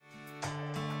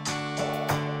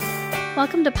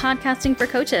welcome to Podcasting for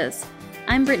Coaches.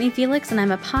 I'm Brittany Felix, and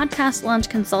I'm a podcast launch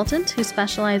consultant who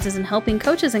specializes in helping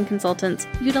coaches and consultants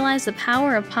utilize the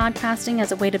power of podcasting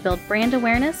as a way to build brand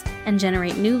awareness and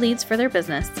generate new leads for their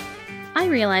business. I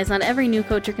realize not every new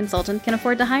coach or consultant can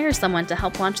afford to hire someone to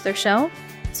help launch their show,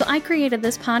 so I created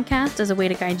this podcast as a way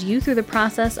to guide you through the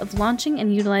process of launching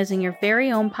and utilizing your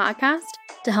very own podcast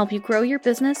to help you grow your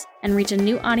business and reach a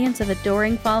new audience of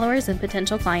adoring followers and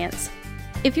potential clients.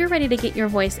 If you're ready to get your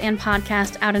voice and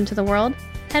podcast out into the world,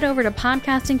 head over to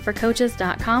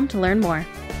podcastingforcoaches.com to learn more.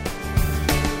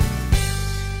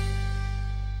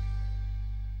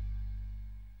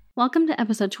 Welcome to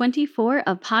episode 24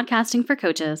 of Podcasting for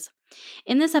Coaches.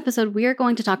 In this episode, we are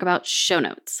going to talk about show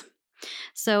notes.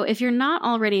 So if you're not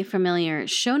already familiar,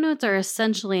 show notes are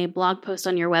essentially a blog post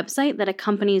on your website that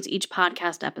accompanies each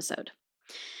podcast episode.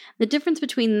 The difference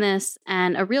between this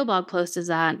and a real blog post is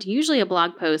that usually a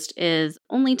blog post is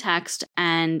only text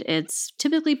and it's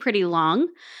typically pretty long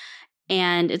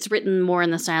and it's written more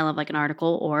in the style of like an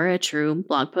article or a true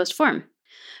blog post form.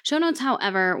 Show notes,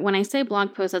 however, when I say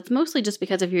blog post, that's mostly just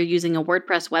because if you're using a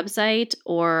WordPress website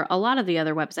or a lot of the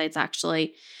other websites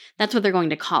actually, that's what they're going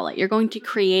to call it. You're going to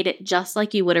create it just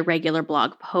like you would a regular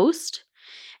blog post.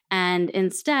 And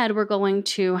instead, we're going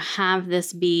to have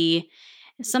this be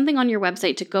something on your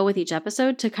website to go with each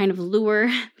episode to kind of lure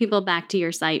people back to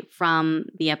your site from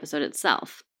the episode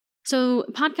itself. So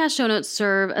podcast show notes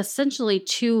serve essentially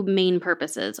two main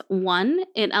purposes. One,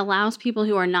 it allows people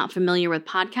who are not familiar with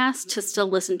podcasts to still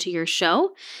listen to your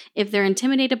show. If they're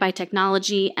intimidated by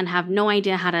technology and have no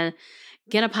idea how to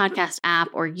get a podcast app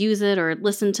or use it or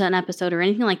listen to an episode or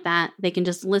anything like that, they can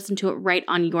just listen to it right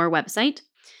on your website.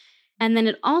 And then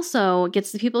it also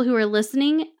gets the people who are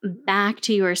listening back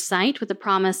to your site with the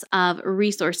promise of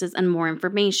resources and more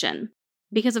information.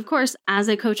 Because of course, as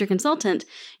a coach or consultant,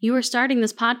 you are starting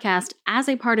this podcast as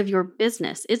a part of your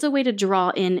business. It's a way to draw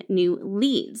in new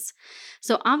leads.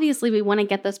 So obviously we want to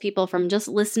get those people from just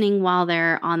listening while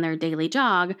they're on their daily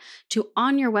jog to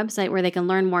on your website where they can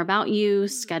learn more about you,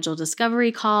 schedule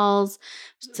discovery calls,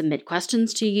 submit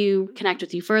questions to you, connect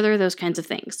with you further, those kinds of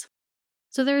things.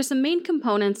 So there are some main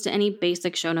components to any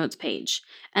basic show notes page.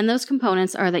 And those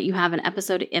components are that you have an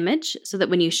episode image so that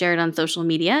when you share it on social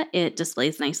media, it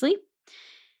displays nicely.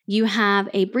 You have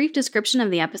a brief description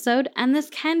of the episode, and this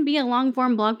can be a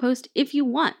long-form blog post if you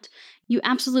want. You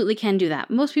absolutely can do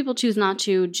that. Most people choose not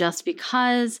to just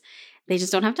because they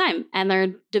just don't have time, and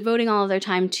they're devoting all of their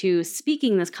time to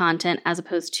speaking this content as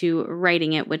opposed to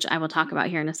writing it, which I will talk about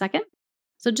here in a second.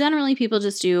 So generally, people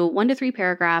just do 1 to 3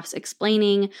 paragraphs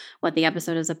explaining what the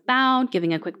episode is about,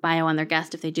 giving a quick bio on their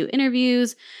guest if they do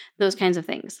interviews, those kinds of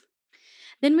things.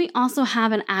 Then we also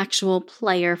have an actual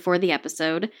player for the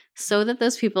episode so that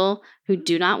those people who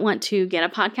do not want to get a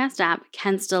podcast app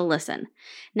can still listen.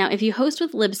 Now, if you host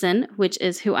with Libsyn, which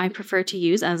is who I prefer to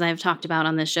use, as I've talked about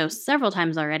on this show several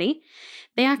times already,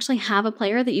 they actually have a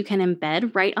player that you can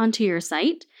embed right onto your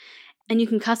site. And you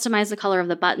can customize the color of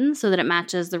the button so that it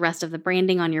matches the rest of the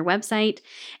branding on your website.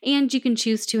 And you can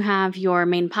choose to have your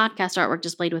main podcast artwork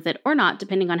displayed with it or not,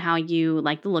 depending on how you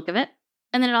like the look of it.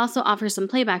 And then it also offers some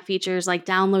playback features like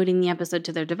downloading the episode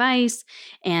to their device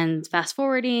and fast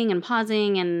forwarding and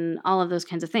pausing and all of those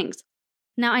kinds of things.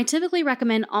 Now, I typically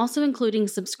recommend also including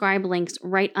subscribe links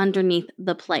right underneath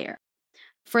the player.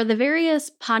 For the various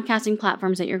podcasting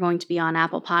platforms that you're going to be on,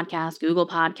 Apple Podcasts, Google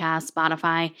Podcasts,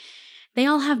 Spotify, they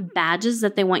all have badges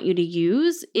that they want you to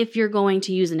use if you're going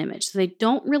to use an image. So they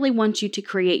don't really want you to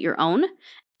create your own.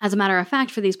 As a matter of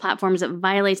fact, for these platforms, it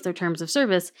violates their terms of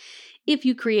service if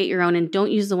you create your own and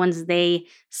don't use the ones they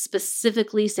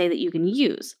specifically say that you can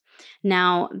use.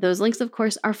 Now, those links, of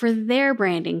course, are for their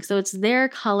branding. So it's their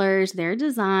colors, their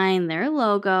design, their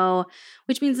logo,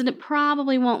 which means that it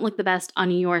probably won't look the best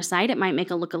on your site. It might make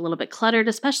it look a little bit cluttered,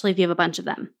 especially if you have a bunch of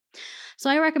them. So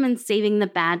I recommend saving the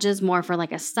badges more for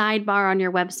like a sidebar on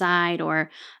your website or,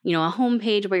 a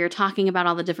homepage where you're talking about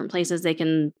all the different places they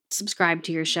can subscribe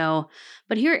to your show.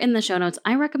 But here in the show notes,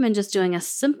 I recommend just doing a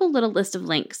simple little list of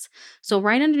links. So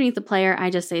right underneath the player, I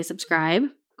just say subscribe,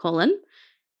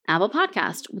 Apple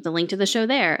Podcast with a link to the show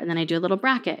there. And then I do a little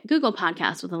bracket, Google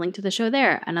Podcast with a link to the show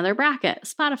there, another bracket,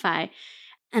 Spotify.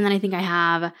 And then I think I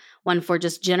have one for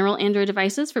just general Android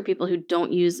devices for people who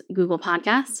don't use Google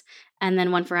Podcasts, and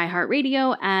then one for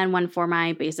iHeartRadio and one for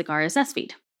my basic RSS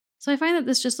feed. So I find that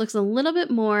this just looks a little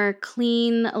bit more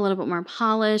clean, a little bit more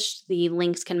polished. The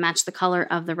links can match the color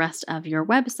of the rest of your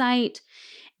website,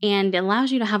 and it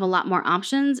allows you to have a lot more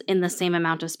options in the same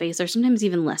amount of space or sometimes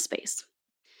even less space.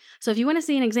 So if you want to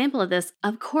see an example of this,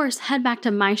 of course, head back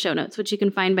to my show notes, which you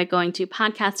can find by going to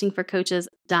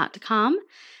podcastingforcoaches.com.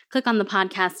 click on the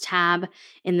podcast tab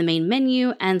in the main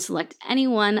menu and select any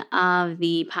one of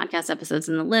the podcast episodes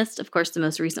in the list. Of course, the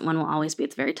most recent one will always be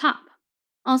at the very top.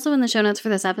 Also, in the show notes for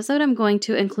this episode, I'm going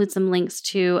to include some links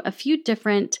to a few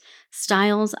different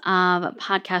styles of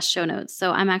podcast show notes.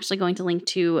 So I'm actually going to link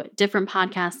to different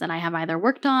podcasts that I have either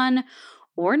worked on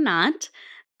or not.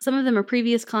 Some of them are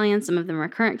previous clients, some of them are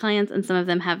current clients, and some of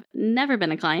them have never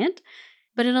been a client.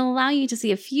 But it'll allow you to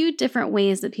see a few different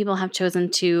ways that people have chosen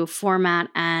to format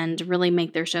and really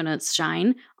make their show notes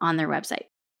shine on their website.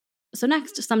 So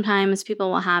next, sometimes people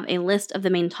will have a list of the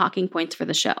main talking points for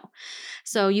the show.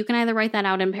 So you can either write that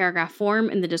out in paragraph form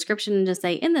in the description and just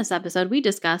say, in this episode, we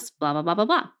discuss blah, blah, blah, blah,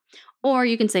 blah. Or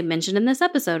you can say mentioned in this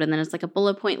episode, and then it's like a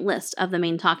bullet point list of the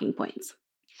main talking points.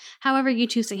 However you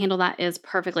choose to handle that is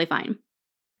perfectly fine.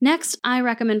 Next, I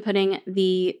recommend putting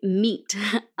the meat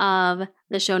of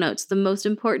the show notes, the most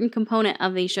important component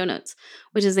of these show notes,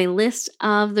 which is a list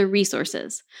of the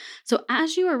resources. So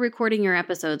as you are recording your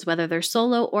episodes, whether they're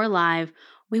solo or live,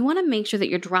 we want to make sure that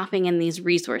you're dropping in these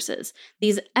resources,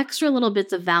 these extra little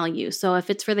bits of value. So if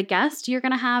it's for the guest, you're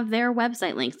going to have their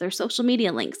website links, their social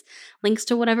media links, links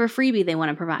to whatever freebie they want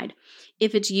to provide.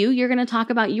 If it's you, you're going to talk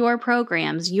about your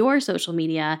programs, your social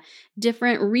media,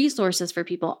 different resources for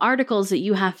people, articles that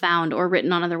you have found or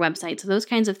written on other websites, those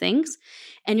kinds of things.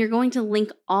 And you're going to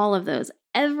link all of those.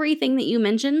 Everything that you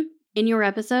mention in your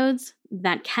episodes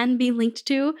that can be linked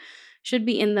to should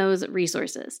be in those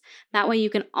resources. That way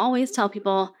you can always tell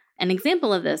people an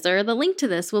example of this or the link to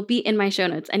this will be in my show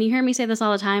notes. And you hear me say this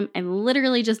all the time. I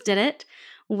literally just did it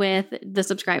with the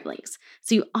subscribe links.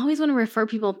 So you always want to refer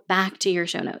people back to your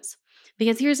show notes.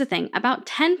 Because here's the thing, about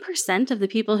 10% of the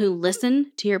people who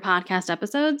listen to your podcast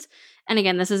episodes, and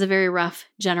again, this is a very rough,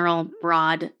 general,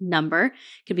 broad number,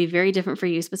 could be very different for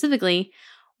you specifically,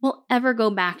 will ever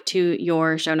go back to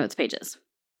your show notes pages.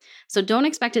 So don't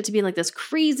expect it to be like this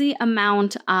crazy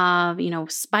amount of,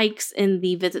 spikes in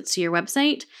the visits to your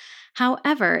website.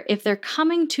 However, if they're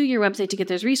coming to your website to get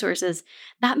those resources,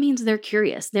 that means they're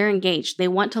curious, they're engaged, they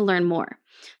want to learn more.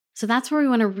 So that's where we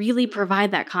want to really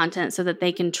provide that content so that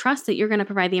they can trust that you're going to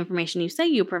provide the information you say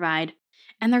you provide,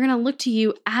 and they're going to look to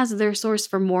you as their source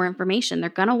for more information. They're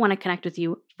going to want to connect with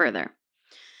you further.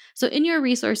 So in your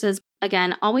resources,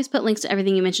 again, always put links to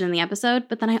everything you mentioned in the episode,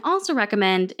 but then I also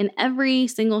recommend in every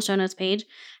single show notes page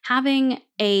having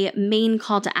a main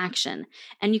call to action.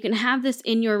 And you can have this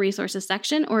in your resources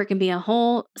section, or it can be a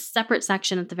whole separate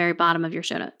section at the very bottom of your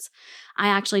show notes. I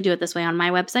actually do it this way on my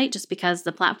website just because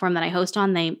the platform that I host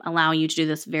on, they allow you to do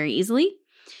this very easily.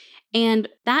 And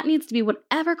that needs to be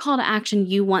whatever call to action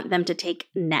you want them to take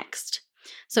next.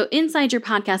 So inside your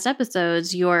podcast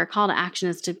episodes, your call to action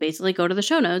is to basically go to the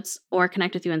show notes or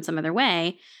connect with you in some other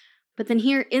way. But then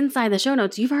here inside the show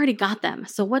notes, you've already got them.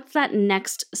 So what's that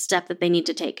next step that they need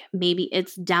to take? Maybe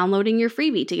it's downloading your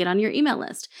freebie to get on your email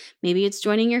list. Maybe it's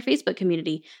joining your Facebook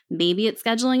community. Maybe it's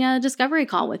scheduling a discovery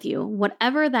call with you.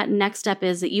 Whatever that next step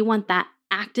is that you want that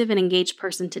active and engaged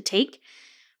person to take,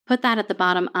 put that at the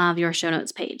bottom of your show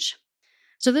notes page.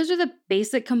 So those are the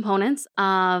basic components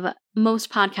of most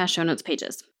podcast show notes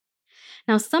pages.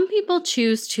 Now, some people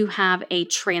choose to have a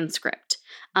transcript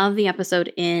of the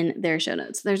episode in their show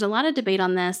notes. There's a lot of debate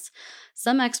on this.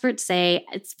 Some experts say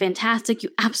it's fantastic, you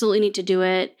absolutely need to do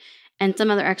it. And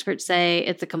some other experts say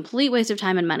it's a complete waste of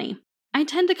time and money. I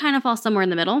tend to kind of fall somewhere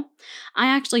in the middle. I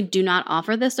actually do not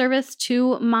offer this service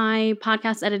to my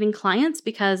podcast editing clients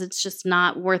because it's just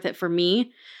not worth it for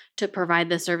me to provide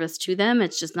this service to them.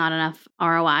 It's just not enough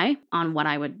ROI on what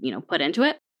I would, put into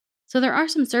it. So there are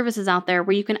some services out there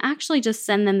where you can actually just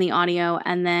send them the audio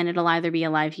and then it'll either be a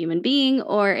live human being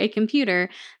or a computer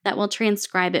that will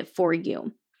transcribe it for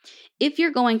you. If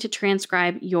you're going to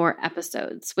transcribe your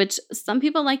episodes, which some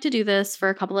people like to do this for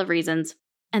a couple of reasons,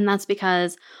 and that's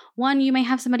because, one, you may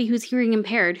have somebody who's hearing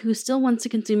impaired who still wants to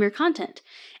consume your content.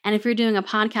 And if you're doing a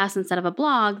podcast instead of a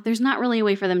blog, there's not really a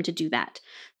way for them to do that.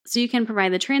 So you can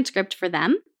provide the transcript for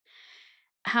them.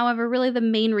 However, really the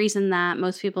main reason that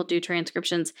most people do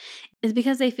transcriptions is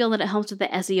because they feel that it helps with the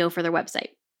SEO for their website.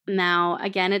 Now,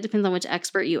 again, it depends on which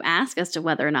expert you ask as to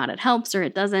whether or not it helps or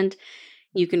it doesn't.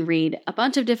 You can read a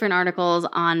bunch of different articles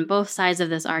on both sides of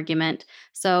this argument.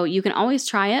 So you can always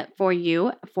try it for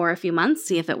you for a few months,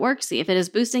 see if it works, see if it is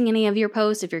boosting any of your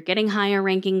posts, if you're getting higher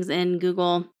rankings in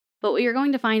Google. But what you're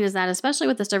going to find is that, especially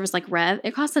with a service like Rev,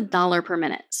 it costs $1 per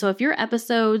minute. So if your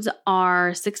episodes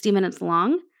are 60 minutes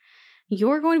long,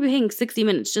 you're going to be paying 60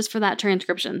 minutes just for that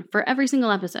transcription for every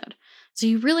single episode. So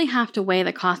you really have to weigh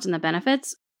the cost and the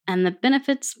benefits. And the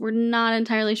benefits, we're not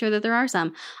entirely sure that there are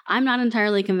some. I'm not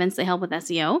entirely convinced they help with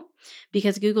SEO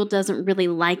because Google doesn't really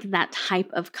like that type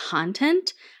of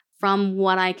content from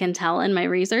what I can tell in my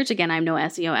research. Again, I'm no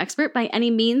SEO expert by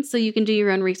any means, so you can do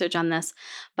your own research on this,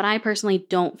 but I personally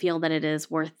don't feel that it is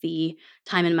worth the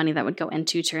time and money that would go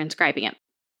into transcribing it.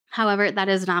 However, that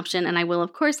is an option, and I will,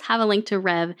 of course, have a link to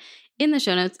Rev in the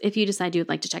show notes if you decide you would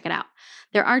like to check it out.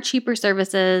 There are cheaper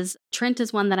services. Trint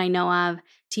is one that I know of,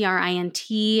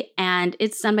 Trint, and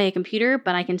it's done by a computer,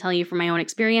 but I can tell you from my own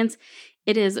experience,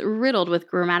 it is riddled with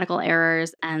grammatical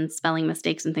errors and spelling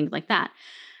mistakes and things like that.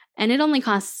 And it only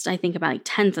costs, I think, about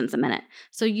 10 cents a minute.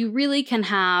 So you really can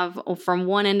have from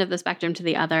one end of the spectrum to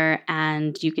the other,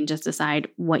 and you can just decide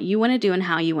what you want to do and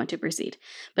how you want to proceed.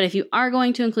 But if you are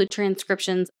going to include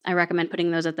transcriptions, I recommend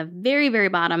putting those at the very, very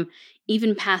bottom,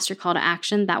 even past your call to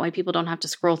action. That way people don't have to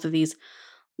scroll through these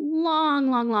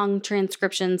long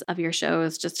transcriptions of your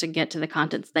shows just to get to the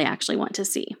contents they actually want to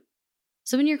see.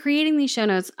 So when you're creating these show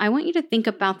notes, I want you to think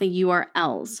about the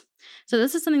URLs. So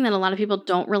this is something that a lot of people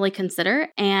don't really consider,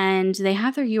 and they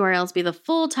have their URLs be the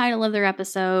full title of their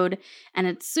episode, and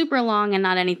it's super long and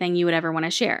not anything you would ever want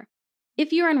to share.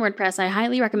 If you're in WordPress, I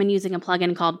highly recommend using a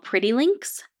plugin called Pretty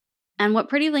Links. And what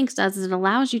Pretty Links does is it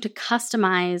allows you to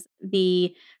customize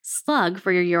the slug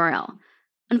for your URL.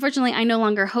 Unfortunately, I no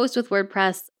longer host with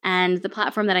WordPress, and the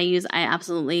platform that I use, I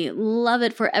absolutely love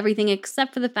it for everything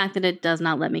except for the fact that it does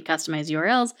not let me customize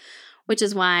URLs, which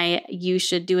is why you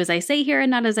should do as I say here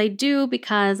and not as I do,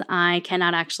 because I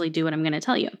cannot actually do what I'm going to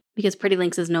tell you, because Pretty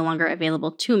Links is no longer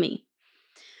available to me.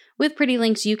 With Pretty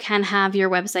Links, you can have your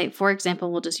website, for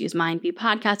example, we'll just use mine, be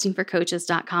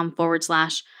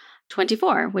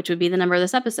podcastingforcoaches.com/24, which would be the number of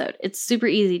this episode. It's super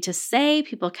easy to say,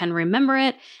 people can remember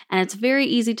it, and it's very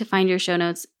easy to find your show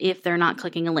notes if they're not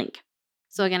clicking a link.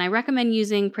 So again, I recommend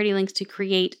using Pretty Links to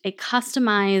create a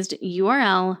customized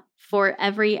URL for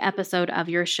every episode of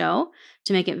your show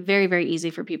to make it very, very easy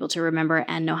for people to remember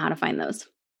and know how to find those.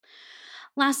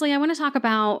 Lastly, I want to talk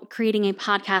about creating a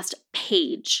podcast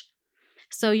page.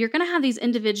 So you're going to have these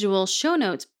individual show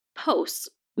notes posts,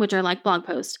 which are like blog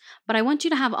posts, but I want you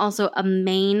to have also a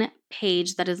main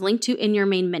page that is linked to in your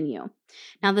main menu.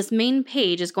 Now, this main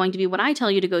page is going to be what I tell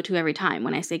you to go to every time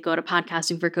when I say go to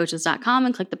podcastingforcoaches.com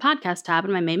and click the podcast tab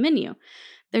in my main menu.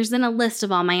 There's then a list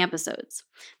of all my episodes.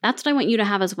 That's what I want you to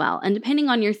have as well. And depending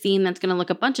on your theme, that's going to look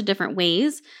a bunch of different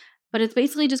ways, but it's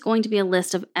basically just going to be a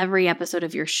list of every episode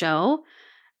of your show.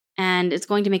 And it's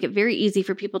going to make it very easy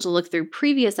for people to look through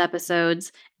previous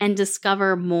episodes and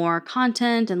discover more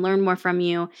content and learn more from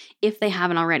you if they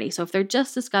haven't already. So if they're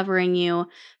just discovering you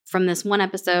from this one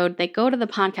episode, they go to the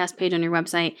podcast page on your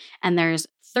website and there's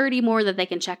 30 more that they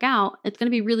can check out. It's going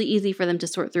to be really easy for them to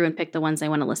sort through and pick the ones they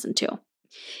want to listen to.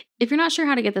 If you're not sure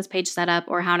how to get this page set up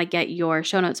or how to get your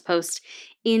show notes post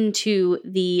into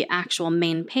the actual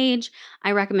main page,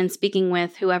 I recommend speaking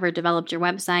with whoever developed your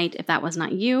website if that was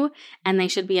not you, and they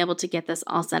should be able to get this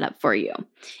all set up for you.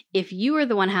 If you are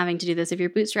the one having to do this, if you're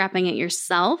bootstrapping it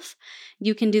yourself,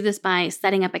 you can do this by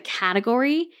setting up a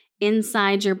category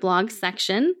inside your blog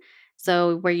section.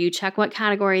 So where you check what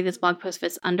category this blog post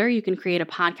fits under, you can create a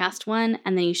podcast one,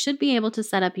 and then you should be able to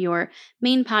set up your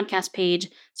main podcast page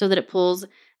so that it pulls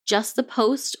just the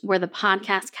post where the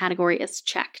podcast category is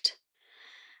checked.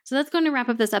 So that's going to wrap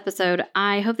up this episode.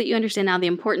 I hope that you understand now the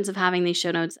importance of having these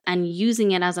show notes and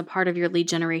using it as a part of your lead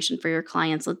generation for your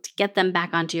clients to get them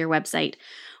back onto your website.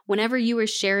 Whenever you are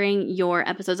sharing your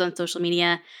episodes on social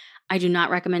media, I do not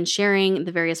recommend sharing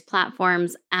the various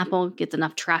platforms. Apple gets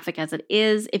enough traffic as it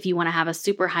is. If you want to have a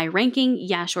super high ranking,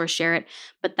 yeah, sure, share it.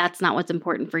 But that's not what's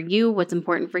important for you. What's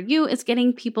important for you is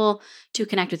getting people to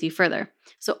connect with you further.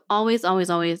 So always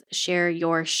share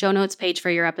your show notes page for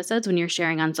your episodes when you're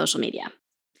sharing on social media.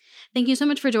 Thank you so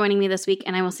much for joining me this week,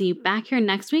 and I will see you back here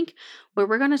next week where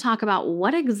we're going to talk about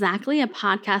what exactly a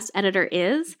podcast editor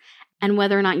is and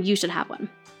whether or not you should have one.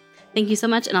 Thank you so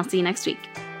much, and I'll see you next week.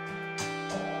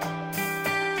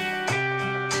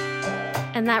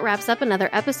 And that wraps up another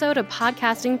episode of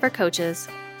Podcasting for Coaches.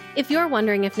 If you're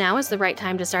wondering if now is the right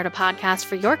time to start a podcast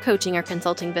for your coaching or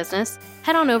consulting business,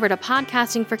 head on over to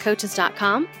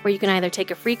podcastingforcoaches.com, where you can either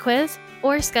take a free quiz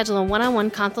or schedule a one-on-one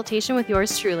consultation with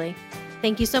yours truly.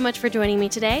 Thank you so much for joining me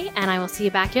today, and I will see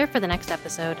you back here for the next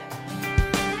episode.